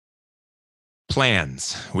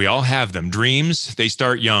Plans. We all have them. Dreams, they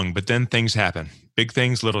start young, but then things happen. Big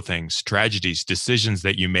things, little things, tragedies, decisions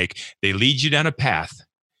that you make. They lead you down a path,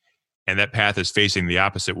 and that path is facing the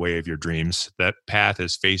opposite way of your dreams. That path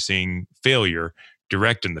is facing failure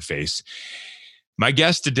direct in the face. My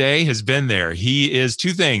guest today has been there. He is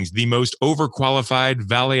two things: the most overqualified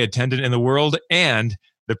valet attendant in the world and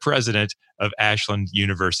the president of Ashland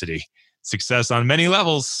University. Success on many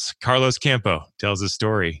levels. Carlos Campo tells his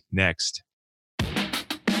story next.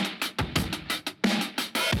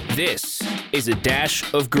 This is A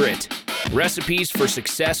Dash of Grit. Recipes for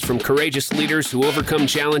success from courageous leaders who overcome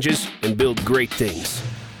challenges and build great things.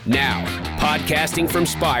 Now, podcasting from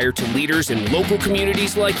Spire to leaders in local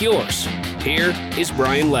communities like yours, here is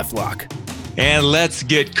Brian Leflock. And let's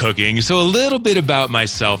get cooking. So a little bit about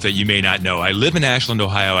myself that you may not know. I live in Ashland,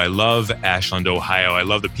 Ohio. I love Ashland, Ohio. I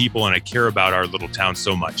love the people and I care about our little town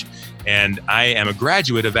so much. And I am a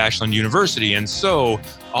graduate of Ashland University. And so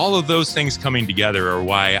all of those things coming together are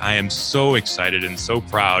why I am so excited and so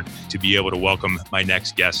proud to be able to welcome my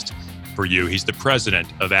next guest for you. He's the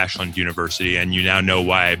president of Ashland University, and you now know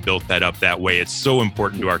why I built that up that way. It's so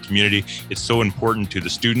important to our community. It's so important to the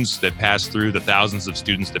students that pass through, the thousands of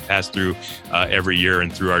students that pass through every year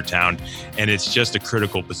and through our town. And it's just a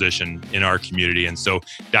critical position in our community. And so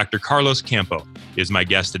Dr. Carlos Campo is my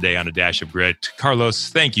guest today on A Dash of Grit. Carlos,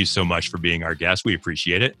 thank you so much for being our guest. We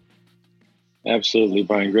appreciate it. Absolutely,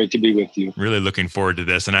 Brian. Great to be with you. Really looking forward to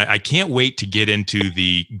this. And I can't wait to get into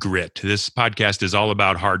the grit. This podcast is all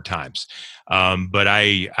about hard times. But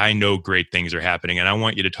I know great things are happening, and I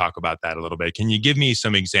want you to talk about that a little bit. Can you give me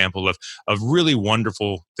some example of really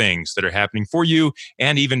wonderful things that are happening for you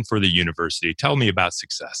and even for the university? Tell me about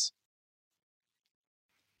success.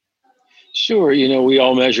 Sure. We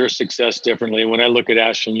all measure success differently. When I look at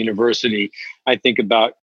Ashland University, I think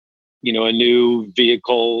about a new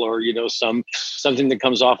vehicle or, something that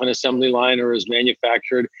comes off an assembly line or is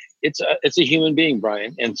manufactured. It's a human being,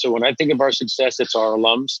 Brian. And so when I think of our success, it's our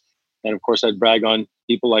alums. And of course, I'd brag on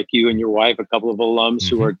people like you and your wife, a couple of alums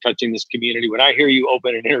who are touching this community. When I hear you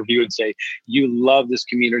open an interview and say, you love this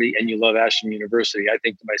community and you love Ashland University, I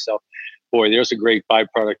think to myself, boy, there's a great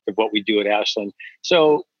byproduct of what we do at Ashland.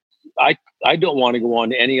 So I don't want to go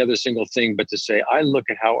on to any other single thing, but to say, I look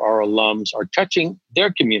at how our alums are touching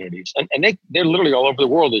their communities, and they're literally all over the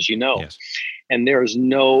world, as you know. Yes. And there is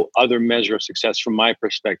no other measure of success from my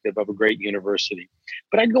perspective of a great university.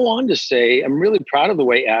 But I'd go on to say, I'm really proud of the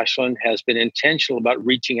way Ashland has been intentional about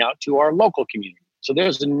reaching out to our local community. So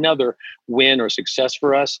there's another win or success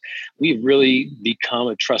for us. We've really become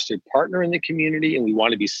a trusted partner in the community, and we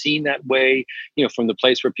want to be seen that way, from the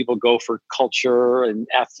place where people go for culture and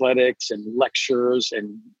athletics and lectures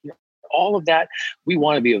and all of that. We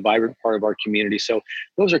want to be a vibrant part of our community. So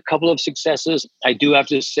those are a couple of successes. I do have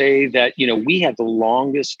to say that, we have the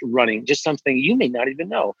longest running, just something you may not even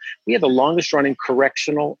know. We have the longest running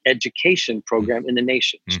correctional education program in the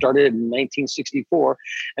nation. Started in 1964.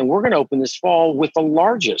 And we're going to open this fall with the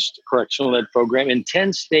largest correctional ed program in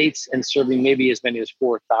 10 states and serving maybe as many as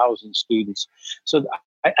 4,000 students. So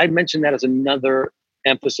I mentioned that as another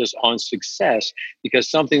emphasis on success, because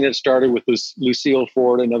something that started with Lucille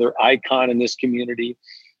Ford, another icon in this community,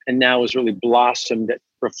 and now has really blossomed, that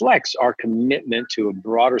reflects our commitment to a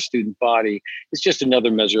broader student body, is just another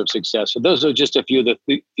measure of success. So those are just a few of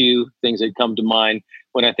the few things that come to mind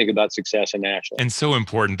when I think about success in Ashland. And so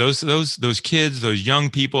important. Those kids, those young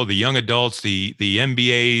people, the young adults, the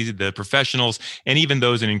MBAs, the professionals, and even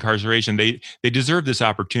those in incarceration, they deserve this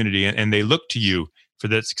opportunity, and they look to you for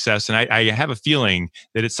that success. And I have a feeling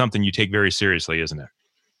that it's something you take very seriously, isn't it?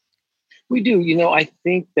 We do. I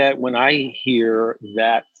think that when I hear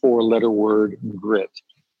that four-letter word, grit,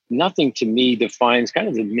 nothing to me defines kind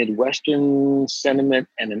of the Midwestern sentiment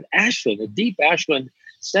and a deep Ashland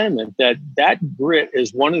sentiment that grit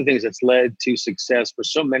is one of the things that's led to success for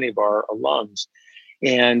so many of our alums.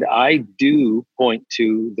 And I do point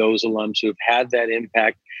to those alums who have had that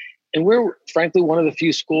impact. And we're, frankly, one of the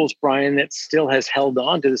few schools, Brian, that still has held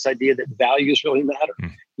on to this idea that values really matter.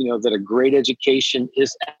 That a great education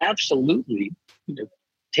is absolutely,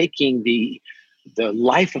 taking the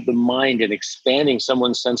life of the mind and expanding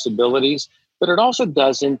someone's sensibilities. But it also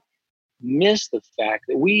doesn't miss the fact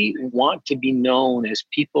that we want to be known as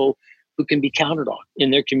people who can be counted on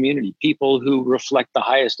in their community, people who reflect the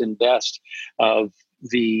highest and best of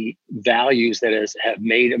the values that have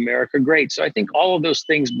made America great. So I think all of those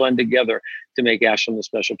things blend together to make Ashland the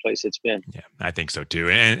special place it's been. Yeah, I think so too.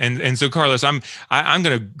 And so, Carlos, I'm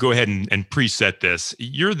going to go ahead and preset this.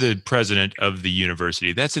 You're the president of the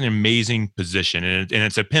university. That's an amazing position, and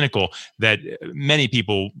it's a pinnacle that many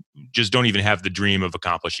people just don't even have the dream of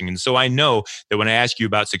accomplishing. And so I know that when I ask you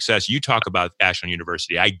about success, you talk about Ashland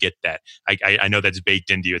University. I get that. I know that's baked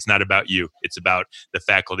into you. It's not about you. It's about the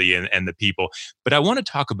faculty and the people. But I want to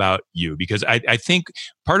talk about you because I think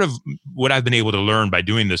part of what I've been able to learn by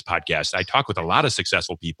doing this podcast, I talk with a lot of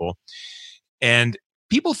successful people, and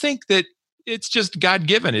people think that it's just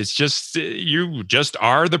God-given. It's just, you just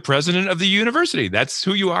are the president of the university. That's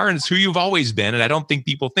who you are, and it's who you've always been. And I don't think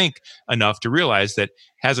people think enough to realize that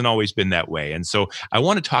hasn't always been that way. And so I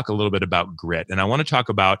want to talk a little bit about grit, and I want to talk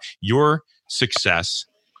about your success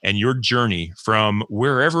and your journey from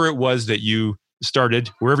wherever it was that you started,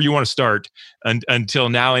 wherever you want to start, until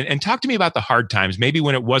now. And talk to me about the hard times, maybe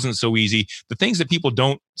when it wasn't so easy, the things that people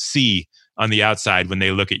don't see on the outside when they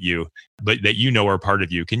look at you, but that you know are part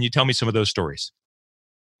of you. Can you tell me some of those stories?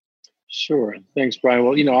 Sure. Thanks, Brian.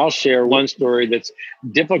 Well, I'll share one story that's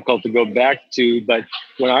difficult to go back to, but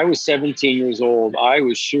when I was 17 years old, I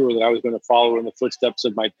was sure that I was going to follow in the footsteps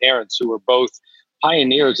of my parents, who were both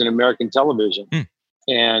pioneers in American television.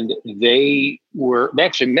 And they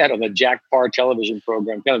actually met on the Jack Paar television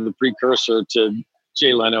program, kind of the precursor to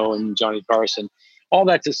Jay Leno and Johnny Carson. All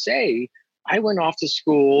that to say, I went off to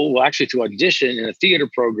school, well, actually to audition in a theater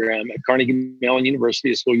program at Carnegie Mellon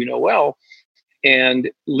University, a school you know well. And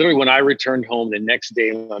literally when I returned home the next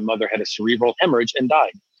day, my mother had a cerebral hemorrhage and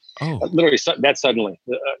died. Literally that suddenly,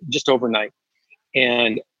 just overnight.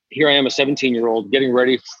 And here I am, a 17-year-old, getting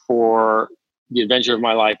ready for the adventure of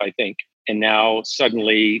my life, I think. And now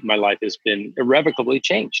suddenly my life has been irrevocably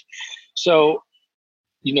changed. So,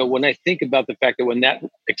 when I think about the fact that when that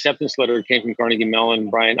acceptance letter came from Carnegie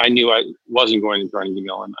Mellon, Brian, I knew I wasn't going to Carnegie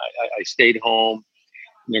Mellon. I stayed home,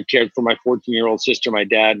 cared for my 14-year-old sister, my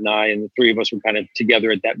dad and I, and the three of us were kind of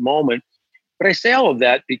together at that moment. But I say all of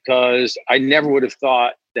that because I never would have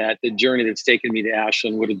thought that the journey that's taken me to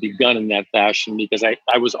Ashland would have begun in that fashion, because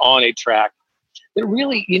I was on a track that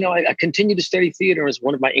really, I continued to study theater. As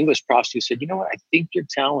one of my English profs who said, you know what, I think you're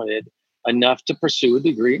talented enough to pursue a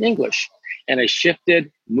degree in English. And I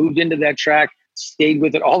shifted, moved into that track, stayed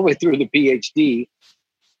with it all the way through the PhD,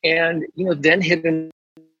 and, then hit a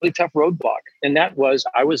really tough roadblock. And that was,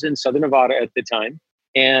 I was in Southern Nevada at the time.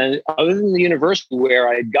 And other than the university where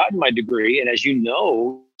I had gotten my degree, and as you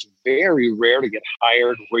know, it's very rare to get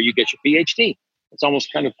hired where you get your PhD. It's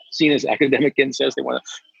almost kind of seen as academic incest. They want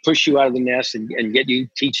to push you out of the nest and get you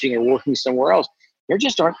teaching or working somewhere else. There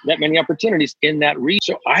just aren't that many opportunities in that region.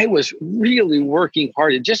 So I was really working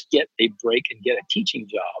hard to just get a break and get a teaching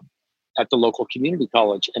job at the local community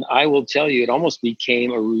college. And I will tell you, it almost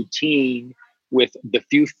became a routine with the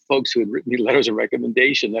few folks who had written me letters of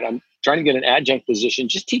recommendation that I'm trying to get an adjunct position,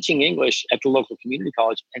 just teaching English at the local community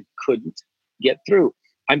college, and couldn't get through.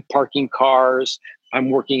 I'm parking cars.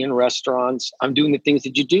 I'm working in restaurants. I'm doing the things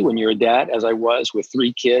that you do when you're a dad, as I was, with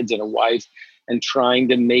 3 kids and a wife, and trying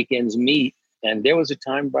to make ends meet. And there was a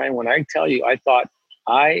time, Brian, when I tell you, I thought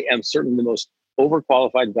I am certainly the most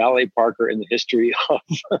overqualified valet parker in the history of,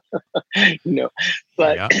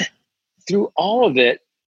 but yeah. Through all of it,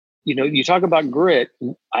 you talk about grit.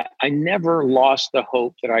 I never lost the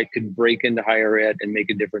hope that I could break into higher ed and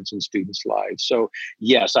make a difference in students' lives. So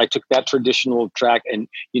yes, I took that traditional track, and,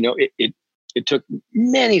 it took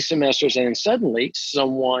many semesters, and then suddenly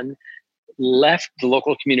someone left the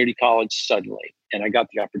local community college suddenly. And I got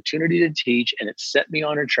the opportunity to teach, and it set me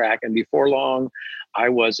on a track. And before long, I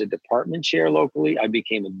was a department chair locally. I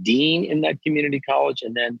became a dean in that community college,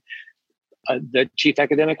 and then the chief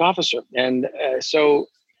academic officer. And so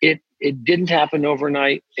it didn't happen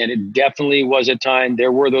overnight. And it definitely was a time.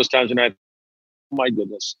 There were those times when oh my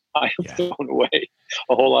goodness, I have thrown away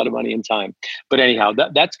a whole lot of money and time. But anyhow,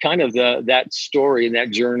 that's kind of that story and that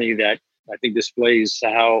journey that I think displays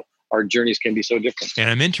how our journeys can be so different. And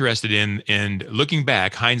I'm interested in looking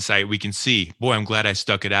back, hindsight, we can see, boy, I'm glad I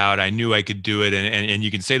stuck it out. I knew I could do it. And you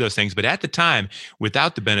can say those things. But at the time,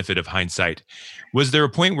 without the benefit of hindsight, was there a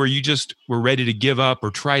point where you just were ready to give up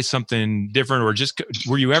or try something different, or just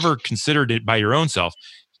were you ever considered it by your own self?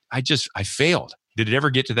 I failed. Did it ever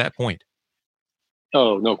get to that point?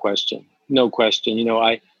 Oh, no question. No question.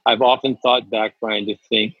 I've often thought back, Brian, to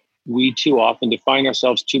think we too often define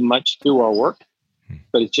ourselves too much through our work.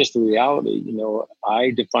 But it's just the reality.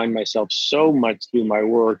 I define myself so much through my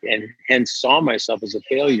work, and hence saw myself as a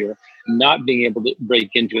failure, not being able to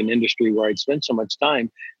break into an industry where I'd spent so much time,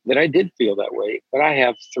 that I did feel that way. But I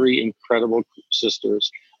have 3 incredible sisters,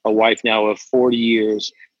 a wife now of 40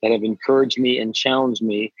 years, that have encouraged me and challenged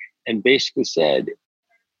me and basically said,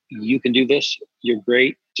 you can do this. You're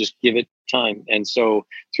great. Just give it time. And so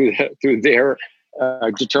through their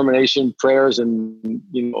determination, prayers, and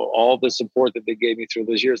all the support that they gave me through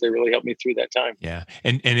those years. They really helped me through that time. Yeah.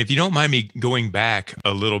 And if you don't mind me going back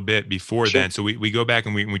a little bit before Sure. then, so we go back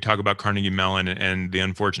and we talk about Carnegie Mellon and the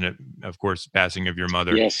unfortunate, of course, passing of your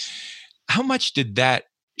mother. Yes. How much did that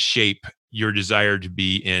shape your desire to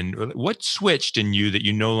be in? What switched in you that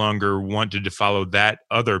you no longer wanted to follow that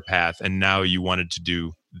other path and now you wanted to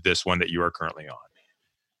do this one that you are currently on?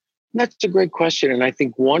 That's a great question. And I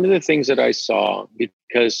think one of the things that I saw,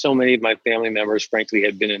 because so many of my family members, frankly,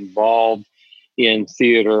 had been involved in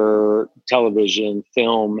theater, television,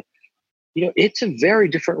 film, it's a very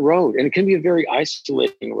different road. And it can be a very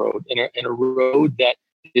isolating road and a road that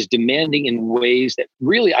is demanding in ways that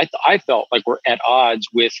really I felt like were at odds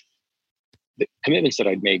with the commitments that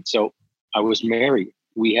I'd made. So I was married.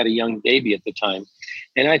 We had a young baby at the time.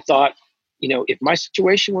 And I thought, if my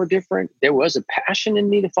situation were different, there was a passion in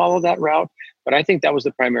me to follow that route. But I think that was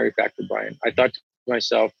the primary factor, Brian. I thought to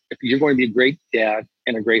myself, if you're going to be a great dad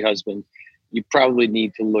and a great husband, you probably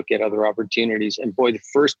need to look at other opportunities. And boy, the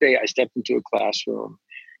first day I stepped into a classroom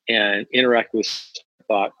and interacted with, I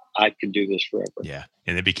thought I could do this forever. Yeah.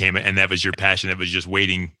 And and that was your passion that was just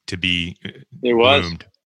waiting to be bloomed.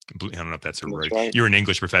 I don't know if that's That's right. right. You're an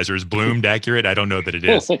English professor. Is bloomed accurate? I don't know that it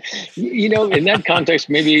is. In that context,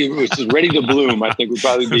 maybe it was just ready to bloom. I think would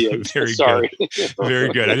probably be it. Very Sorry. Good.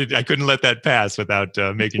 Very good. I couldn't let that pass without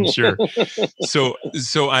making sure. So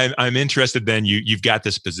I'm interested. Then you've got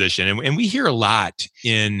this position, and we hear a lot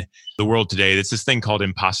in the world today. It's this thing called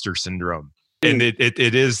imposter syndrome. And it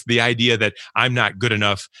is the idea that I'm not good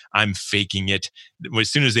enough. I'm faking it.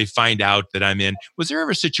 As soon as they find out that I'm in, was there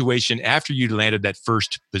ever a situation after you landed that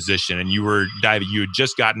first position and you had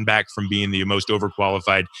just gotten back from being the most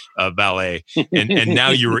overqualified valet, and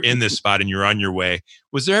now you were in this spot and you're on your way?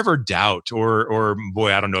 Was there ever doubt or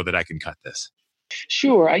boy, I don't know that I can cut this?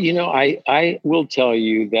 Sure. I will tell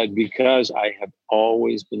you that because I have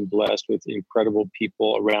always been blessed with incredible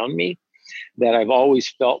people around me, that I've always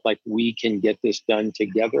felt like we can get this done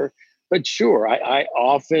together. But sure, I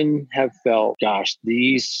often have felt, gosh,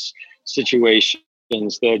 these situations,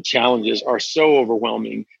 the challenges are so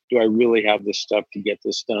overwhelming. Do I really have the stuff to get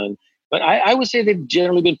this done? But I would say they've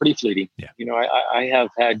generally been pretty fleeting. Yeah. I have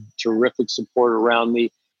had terrific support around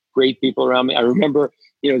me, great people around me. I remember,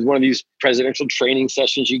 it was one of these presidential training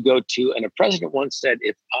sessions you go to, and a president once said,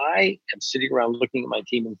 if I am sitting around looking at my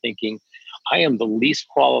team and thinking, I am the least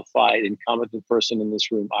qualified and competent person in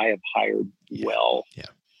this room, I have hired well. Yeah.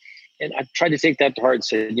 And I tried to take that to heart and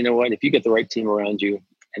say, you know what, if you get the right team around you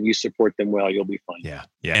and you support them well, you'll be fine. Yeah.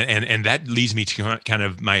 Yeah. And that leads me to kind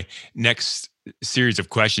of my next series of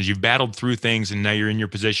questions. You've battled through things and now you're in your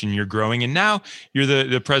position, you're growing, and now you're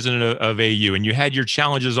the president of AU, and you had your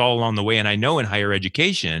challenges all along the way. And I know in higher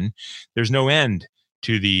education, there's no end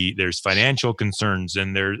to there's financial concerns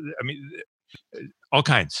and all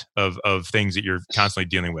kinds of things that you're constantly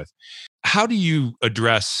dealing with. How do you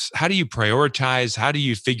prioritize? How do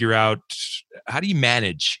you figure out, how do you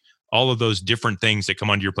manage all of those different things that come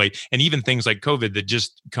onto your plate, and even things like COVID that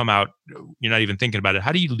just come out, you're not even thinking about it?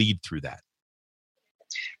 How do you lead through that?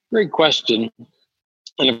 Great question.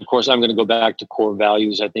 And of course, I'm going to go back to core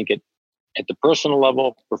values. I think at the personal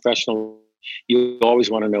level, professional, you always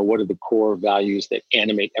want to know what are the core values that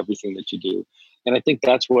animate everything that you do. And I think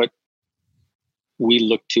that's what we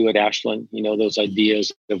look to at Ashland, those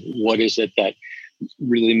ideas of what is it that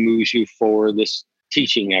really moves you forward, this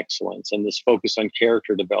teaching excellence and this focus on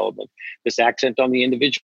character development, this accent on the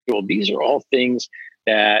individual. These are all things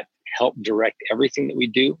that help direct everything that we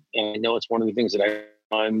do. And I know it's one of the things that I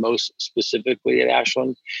find most specifically at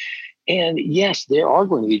Ashland. And yes, there are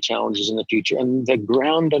going to be challenges in the future, and the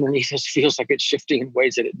ground underneath us feels like it's shifting in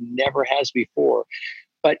ways that it never has before.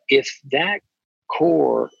 But if that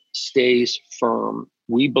core stays firm,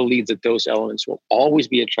 we believe that those elements will always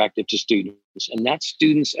be attractive to students, and that's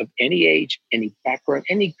students of any age, any background,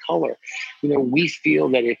 any color. We feel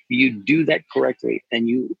that if you do that correctly and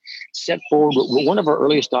you set forward one of our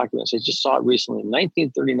earliest documents, I just saw it recently, in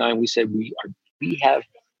 1939, we said we have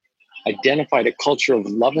identified a culture of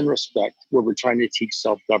love and respect where we're trying to teach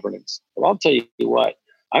self-governance. Well, I'll tell you what,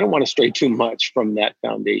 I don't want to stray too much from that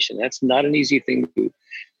foundation. That's not an easy thing to do.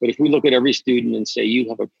 But if we look at every student and say, you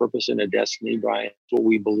have a purpose and a destiny, Brian, that's what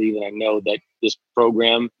we believe. And I know that this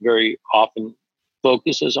program very often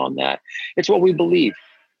focuses on that. It's what we believe.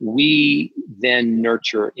 We then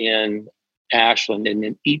nurture in Ashland and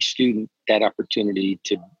in each student that opportunity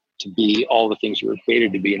to to be all the things you were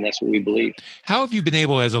created to be. And that's what we believe. How have you been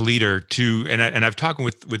able as a leader to, and I've talked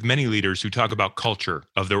with many leaders who talk about culture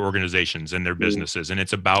of their organizations and their businesses, and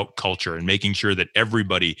it's about culture and making sure that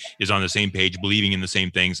everybody is on the same page, believing in the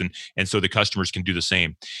same things, and so the customers can do the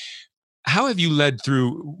same. How have you led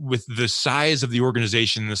through with the size of the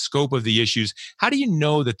organization, the scope of the issues? How do you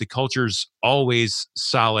know that the culture's always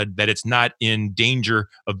solid, that it's not in danger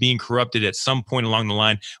of being corrupted at some point along the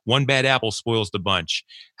line? One bad apple spoils the bunch.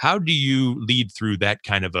 How do you lead through that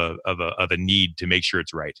kind of a need to make sure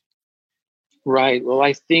it's right? Right. Well,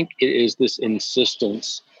 I think it is this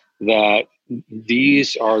insistence that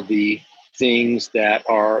these are the things that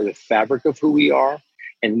are the fabric of who we are,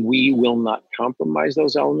 and we will not compromise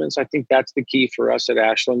those elements. I think that's the key for us at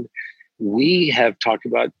Ashland. We have talked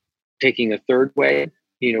about taking a third way.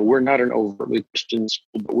 We're not an overtly Christian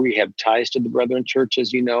school, but we have ties to the Brethren Church,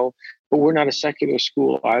 as you know, but we're not a secular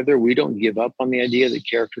school either. We don't give up on the idea that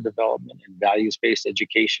character development and values-based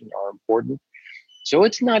education are important. So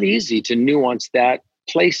it's not easy to nuance that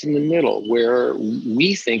place in the middle where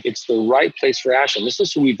we think it's the right place for Ashland. This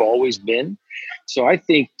is who we've always been. So I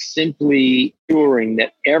think simply ensuring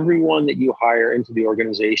that everyone that you hire into the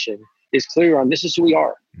organization is clear on this is who we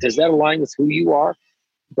are. Does that align with who you are?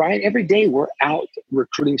 Brian, every day we're out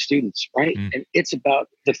recruiting students, right? And it's about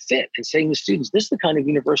the fit and saying to students, this is the kind of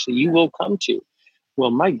university you will come to.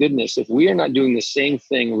 Well, my goodness, if we are not doing the same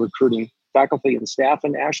thing recruiting faculty and staff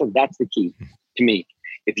in Ashland, that's the key to me.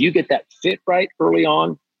 If you get that fit right early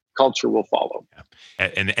on, culture will follow.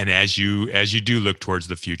 And as you do look towards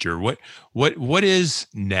the future, what is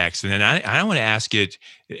next? And then I want to ask it.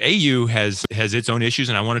 AU has its own issues,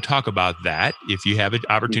 and I want to talk about that. If you have an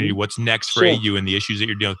opportunity, what's next for AU and the issues that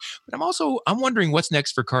you're dealing with? But I'm wondering what's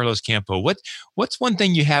next for Carlos Campo. What's one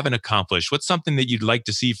thing you haven't accomplished? What's something that you'd like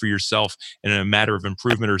to see for yourself in a matter of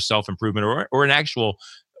improvement or self-improvement, or an actual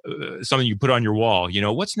something you put on your wall?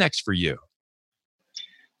 What's next for you?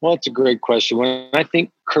 Well, it's a great question. When I think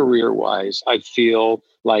career-wise, I feel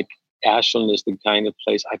like Ashland is the kind of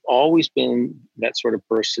place. I've always been that sort of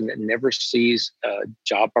person that never sees a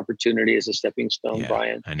job opportunity as a stepping stone,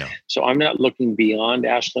 Brian. I know. So I'm not looking beyond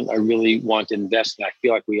Ashland. I really want to invest, and I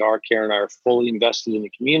feel like we are. Karen and I are fully invested in the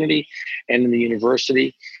community and in the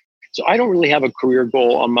university. So I don't really have a career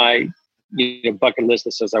goal on my bucket list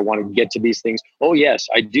that says I want to get to these things. Oh, yes,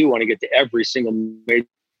 I do want to get to every single major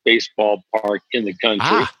baseball park in the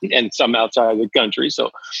country and some outside of the country. So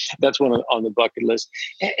that's one on the bucket list.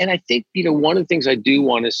 And I think, one of the things I do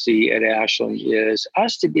want to see at Ashland is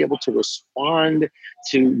us to be able to respond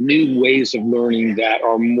to new ways of learning that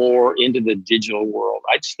are more into the digital world.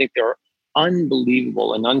 I just think there are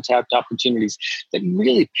unbelievable and untapped opportunities that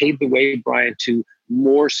really pave the way, Brian, to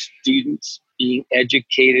more students being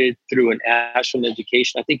educated through an Ashland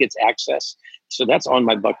education. I think it's access. So that's on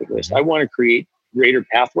my bucket list. I want to create greater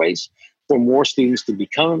pathways for more students to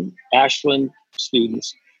become Ashland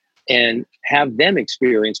students and have them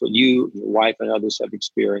experience what you, your wife, and others have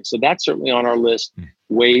experienced. So that's certainly on our list,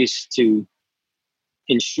 ways to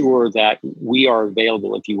ensure that we are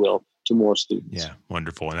available, if you will, to more students. Yeah,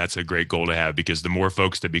 wonderful. And that's a great goal to have, because the more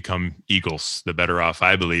folks that become Eagles, the better off,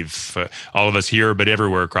 I believe, all of us here, but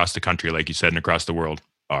everywhere across the country, like you said, and across the world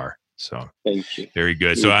are. So thank you. Very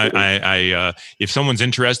good. So I if someone's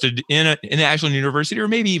interested in Ashland University, or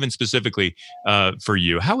maybe even specifically for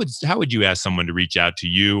you, how would you ask someone to reach out to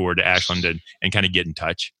you or to Ashland and kind of get in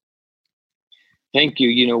touch? Thank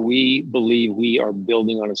you. We believe we are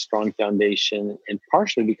building on a strong foundation, and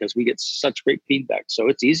partially because we get such great feedback. So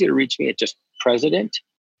it's easy to reach me at just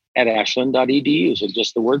president@ashland.edu. So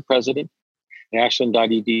just the word president,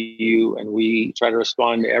 ashland.edu, and we try to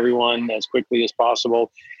respond to everyone as quickly as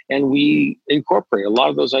possible. And we incorporate a lot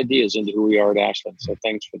of those ideas into who we are at Ashland. So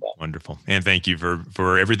thanks for that. Wonderful. And thank you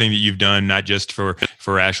for everything that you've done, not just for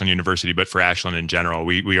Ashland University, but for Ashland in general.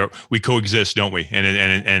 We coexist, don't we?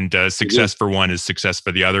 And success for one is success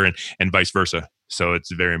for the other, and vice versa. So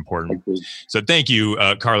it's very important. So thank you,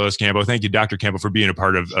 Carlos Campo. Thank you, Dr. Campo, for being a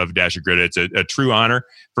part of Dash of Grit. It's a true honor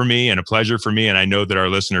for me and a pleasure for me. And I know that our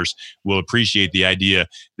listeners will appreciate the idea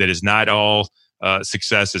that it's not all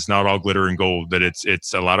success. It's not all glitter and gold, that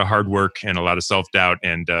it's a lot of hard work and a lot of self-doubt,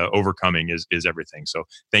 and overcoming is everything. So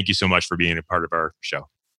thank you so much for being a part of our show.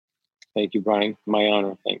 Thank you, Brian. My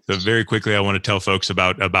honor. Thanks. So very quickly, I want to tell folks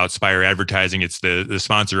about Spire Advertising. It's the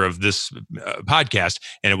sponsor of this podcast,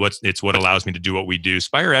 and it's what allows me to do what we do.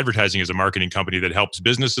 Spire Advertising is a marketing company that helps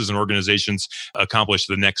businesses and organizations accomplish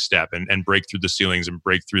the next step and break through the ceilings and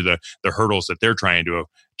break through the hurdles that they're trying to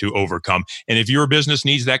overcome. And if your business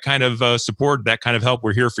needs that kind of support, that kind of help,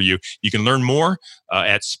 we're here for you. You can learn more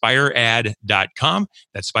at spiread.com.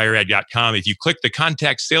 That's spiread.com. If you click the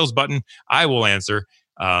contact sales button, I will answer.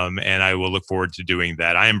 And I will look forward to doing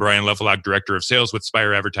that. I am Brian Lefelock, Director of Sales with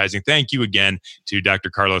Spire Advertising. Thank you again to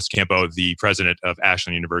Dr. Carlos Campo, the President of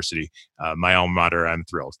Ashland University. My alma mater, I'm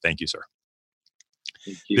thrilled. Thank you, sir.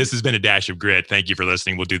 Thank you. This has been A Dash of Grit. Thank you for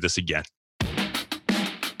listening. We'll do this again.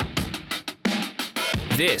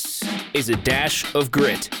 This is A Dash of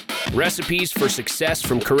Grit. Recipes for success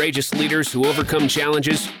from courageous leaders who overcome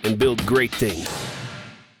challenges and build great things.